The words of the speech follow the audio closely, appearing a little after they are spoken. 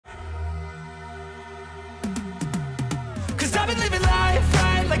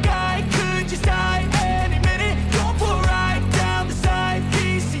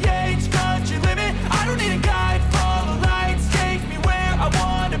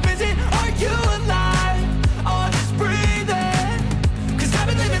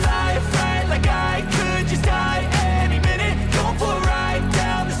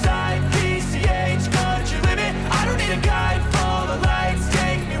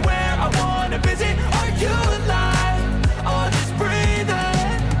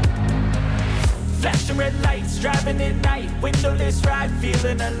living at night, windowless ride,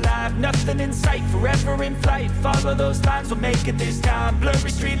 feeling alive. Nothing in sight, forever in flight. Follow those lines, we'll make it this time. Blurry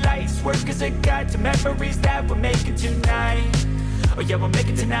street lights, work as a guide to memories that we're making tonight. Oh yeah, we'll make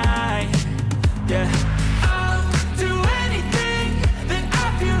it tonight. Yeah. I'll do anything that I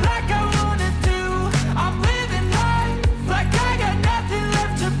feel like I wanna do. I'm living life like I got nothing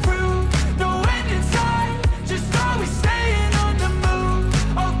left to prove. No end in sight, just always staying on the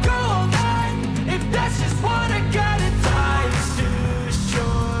move. I'll go all night if that's just what I gotta do. Life's too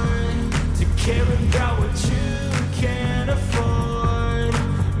short to care about what you can't afford.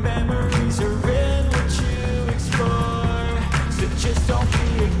 Memories are in what you explore, so just don't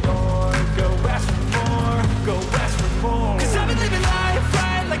be ignored. Go ask for more, go ask for more. 'Cause I've been living life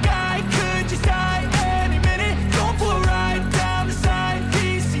right like I could just die any minute. Going for a ride down the side,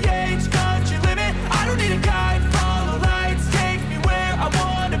 PCH, country limit. I don't need a guide, follow lights, take me where I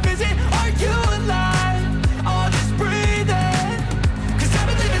wanna visit. Are you alive? I'll just breathe in. 'Cause I've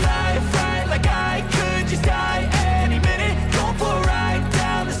been living life right like I could just die any minute. Going for a ride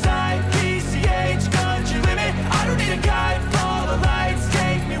down the side, PCH, country limit. I don't need a guide, follow lights,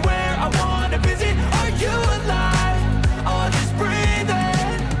 take me where I wanna visit. Are you alive? I'll just breathe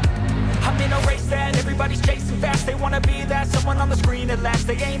in. I'm in a race that everybody's chasing fast. They wanna be that someone on the screen at last.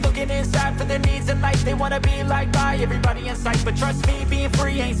 They ain't looking inside for their needs in life. They wanna be liked by everybody in sight. But trust me, being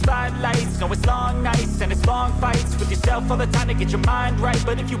free ain't spotlights. No, it's long nights and it's long fights with yourself all the time to get your mind right.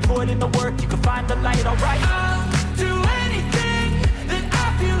 But if you put in the work, you can find the light, alright? I'll do anything that I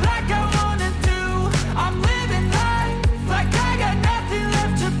feel like I wanna do. I'm living life like I got nothing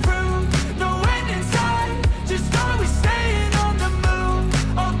left to prove. No end in sight, just always staying on the move.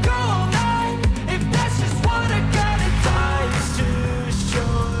 I'll go all night if that's just what I gotta do. Life's too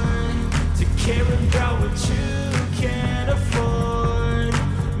short to care about what you can't afford.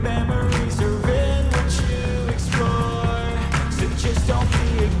 Memories are in what you explore, so just don't be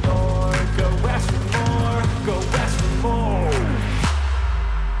ignored. Go ask for more, go ask for more.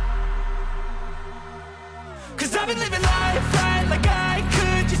 'Cause I've been living life right